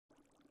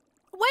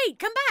wait,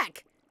 come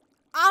back!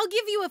 I'll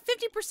give you a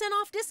 50%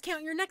 off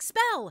discount your next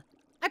spell.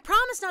 I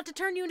promise not to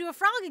turn you into a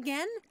frog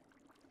again.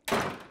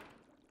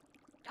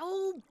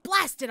 Oh,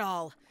 blast it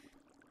all.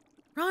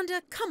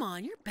 Rhonda, come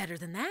on, you're better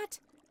than that.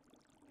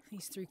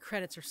 These 3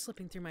 credits are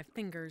slipping through my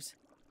fingers.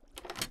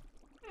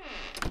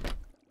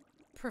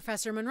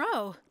 Professor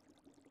Monroe.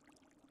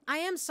 I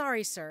am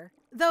sorry, sir.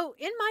 Though,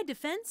 in my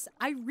defense,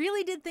 I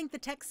really did think the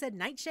text said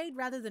nightshade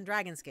rather than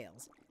dragon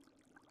scales.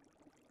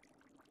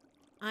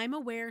 I'm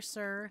aware,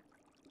 sir.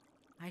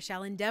 I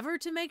shall endeavor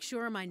to make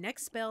sure my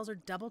next spells are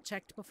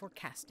double-checked before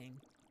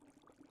casting.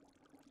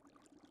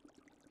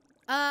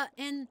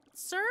 And,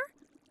 sir,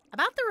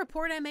 about the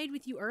report I made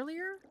with you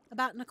earlier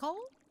about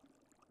Nicole?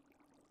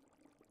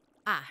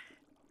 Ah,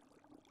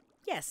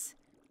 yes.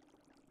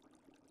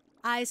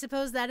 I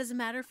suppose that is a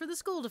matter for the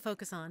school to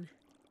focus on.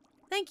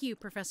 Thank you,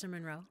 Professor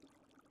Monroe.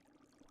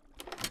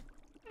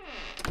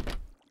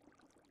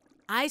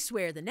 I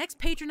swear the next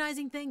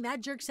patronizing thing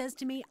that jerk says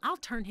to me, I'll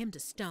turn him to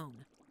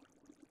stone.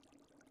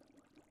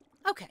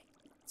 Okay,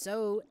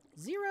 so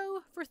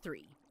 0 for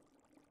 3.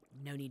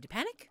 No need to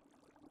panic.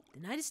 The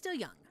night is still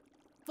young.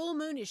 Full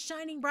moon is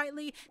shining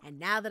brightly, and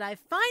now that I've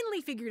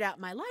finally figured out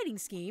my lighting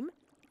scheme,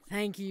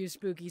 thank you,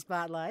 spooky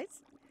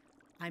spotlights,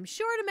 I'm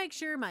sure to make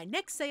sure my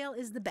next sale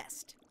is the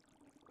best.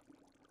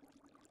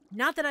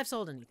 Not that I've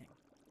sold anything.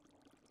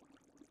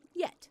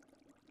 Yet.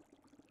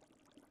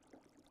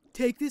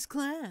 Take this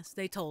class,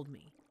 they told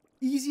me.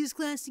 Easiest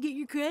class to get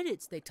your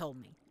credits, they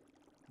told me.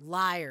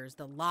 Liars,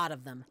 the lot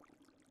of them.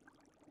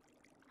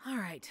 All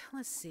right,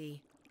 let's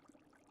see.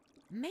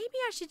 Maybe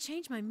I should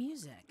change my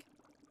music.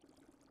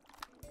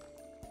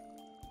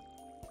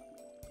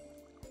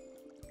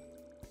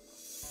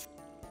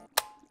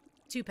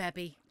 Too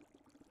peppy.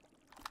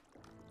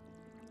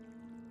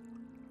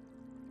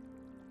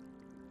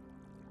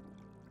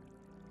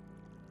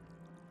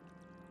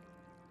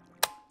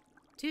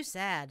 Too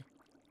sad.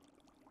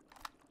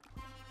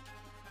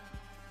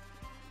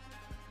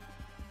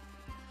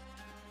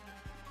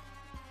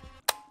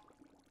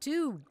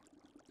 Too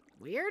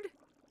weird?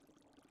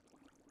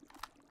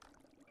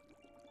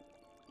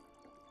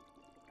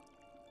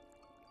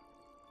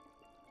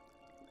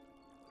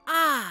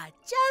 Ah,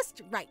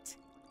 just right.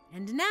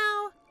 And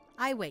now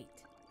I wait.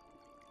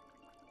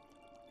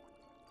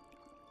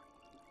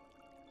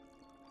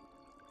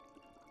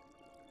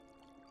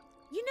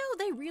 You know,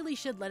 they really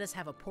should let us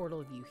have a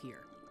portal view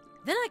here.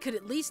 Then I could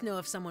at least know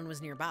if someone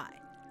was nearby.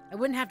 I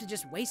wouldn't have to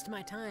just waste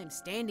my time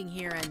standing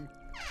here and...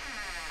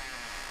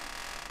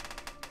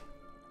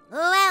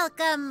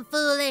 Welcome,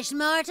 foolish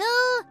mortal!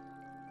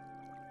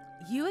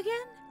 You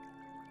again?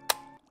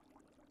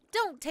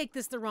 Don't take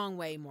this the wrong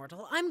way,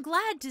 mortal. I'm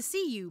glad to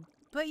see you,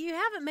 but you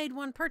haven't made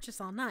one purchase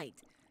all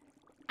night.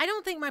 I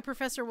don't think my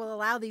professor will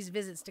allow these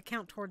visits to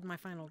count toward my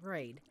final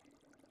grade.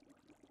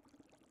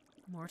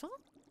 Mortal?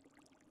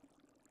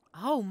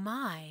 Oh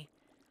my,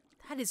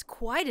 that is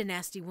quite a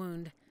nasty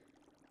wound.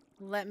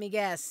 Let me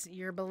guess,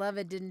 your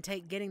beloved didn't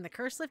take getting the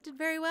curse lifted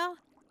very well?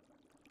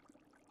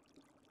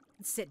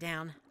 Sit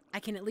down. I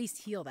can at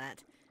least heal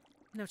that.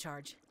 No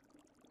charge.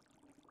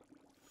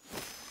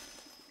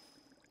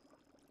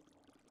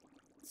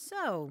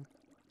 So,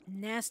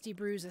 nasty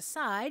bruise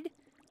aside,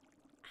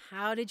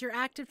 how did your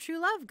act of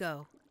true love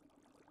go?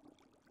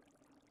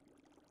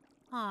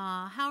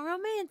 Aw, how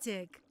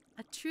romantic.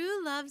 A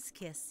true love's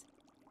kiss.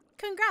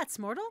 Congrats,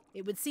 mortal.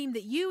 It would seem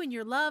that you and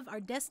your love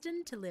are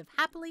destined to live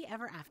happily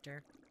ever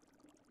after.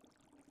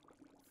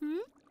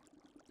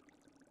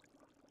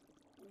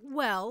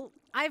 Well,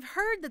 I've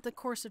heard that the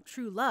course of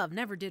true love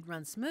never did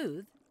run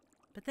smooth.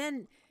 But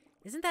then,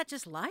 isn't that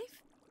just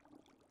life?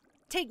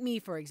 Take me,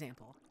 for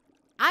example.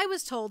 I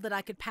was told that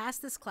I could pass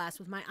this class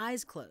with my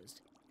eyes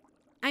closed.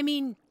 I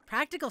mean,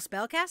 practical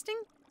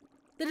spellcasting?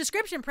 The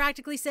description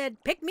practically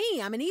said, pick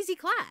me, I'm an easy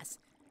class.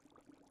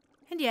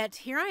 And yet,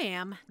 here I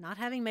am, not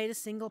having made a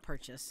single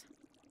purchase.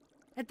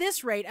 At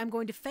this rate, I'm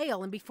going to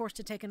fail and be forced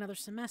to take another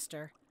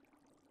semester.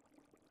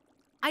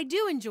 I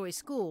do enjoy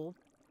school,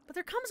 but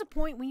there comes a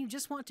point when you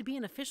just want to be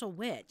an official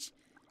witch.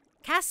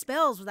 Cast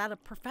spells without a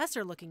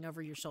professor looking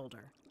over your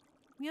shoulder.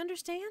 You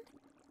understand?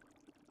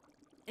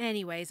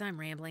 Anyways, I'm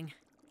rambling.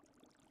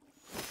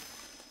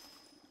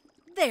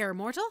 There,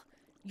 mortal.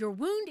 Your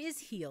wound is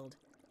healed.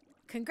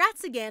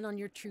 Congrats again on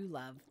your true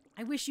love.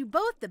 I wish you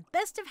both the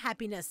best of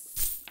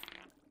happiness.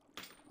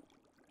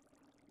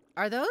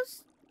 Are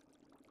those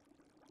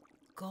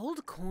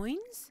gold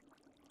coins?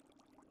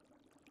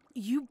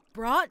 You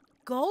brought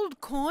gold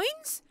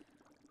coins?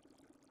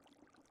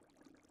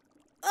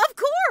 Of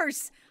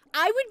course!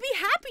 I would be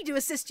happy to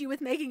assist you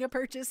with making a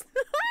purchase.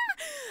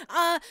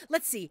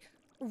 Let's see.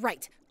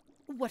 Right.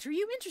 What are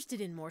you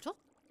interested in, mortal?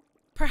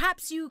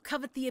 Perhaps you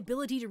covet the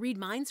ability to read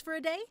minds for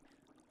a day?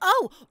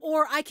 Oh,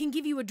 or I can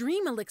give you a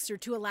dream elixir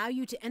to allow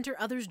you to enter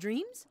others'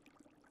 dreams?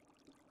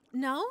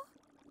 No?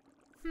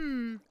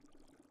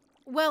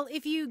 Well,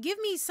 if you give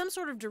me some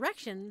sort of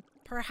direction,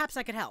 perhaps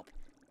I could help.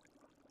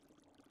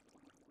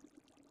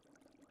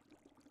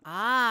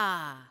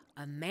 Ah,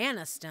 a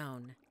mana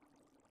stone.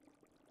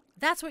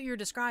 That's what you're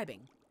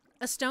describing.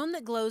 A stone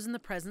that glows in the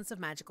presence of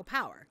magical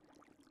power.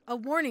 A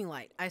warning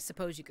light, I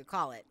suppose you could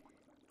call it.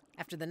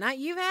 After the night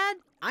you've had,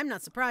 I'm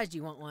not surprised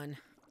you want one.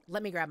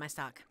 Let me grab my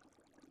stock.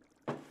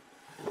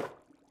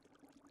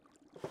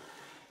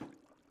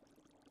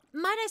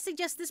 Might I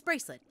suggest this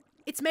bracelet?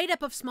 It's made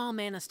up of small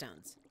mana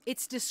stones.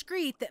 It's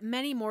discreet that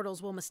many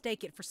mortals will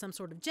mistake it for some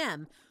sort of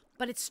gem,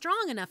 but it's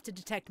strong enough to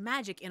detect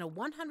magic in a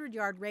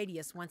 100-yard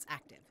radius once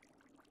active.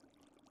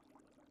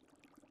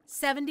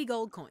 70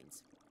 gold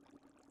coins.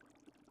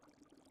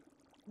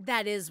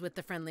 That is with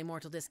the friendly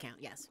mortal discount,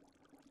 yes.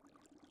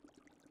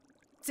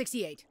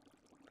 68.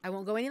 I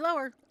won't go any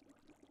lower.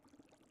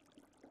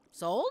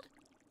 Sold?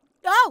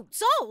 Oh,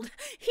 sold!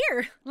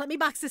 Here, let me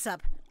box this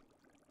up.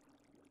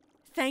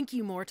 Thank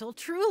you, mortal,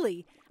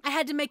 truly. I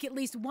had to make at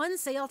least one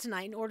sale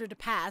tonight in order to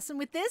pass, and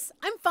with this,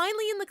 I'm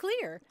finally in the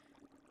clear.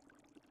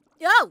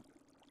 Oh!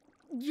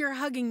 You're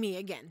hugging me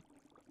again.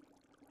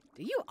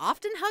 Do you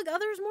often hug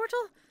others,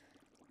 mortal?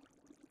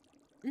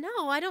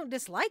 No, I don't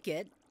dislike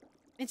it.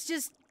 It's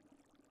just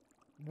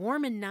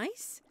warm and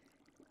nice.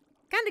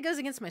 Kinda goes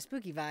against my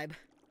spooky vibe.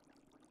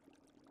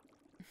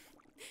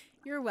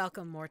 You're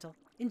welcome, mortal.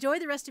 Enjoy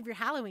the rest of your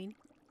Halloween.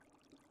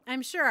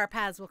 I'm sure our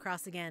paths will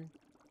cross again.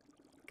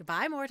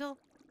 Goodbye, mortal.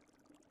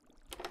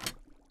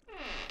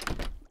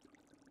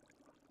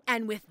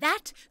 And with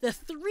that, the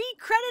 3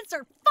 credits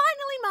are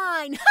finally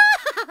mine!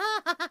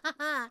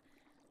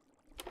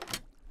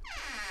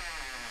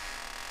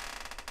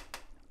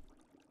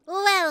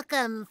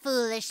 Welcome,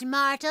 foolish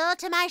mortal,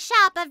 to my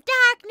shop of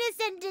darkness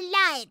and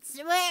delights,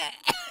 where...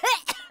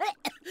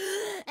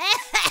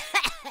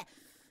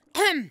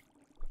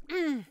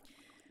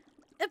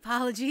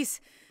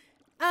 Apologies.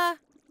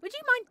 Would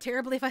you mind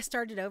terribly if I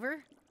started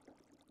over?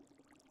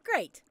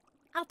 Great.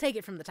 I'll take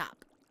it from the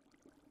top.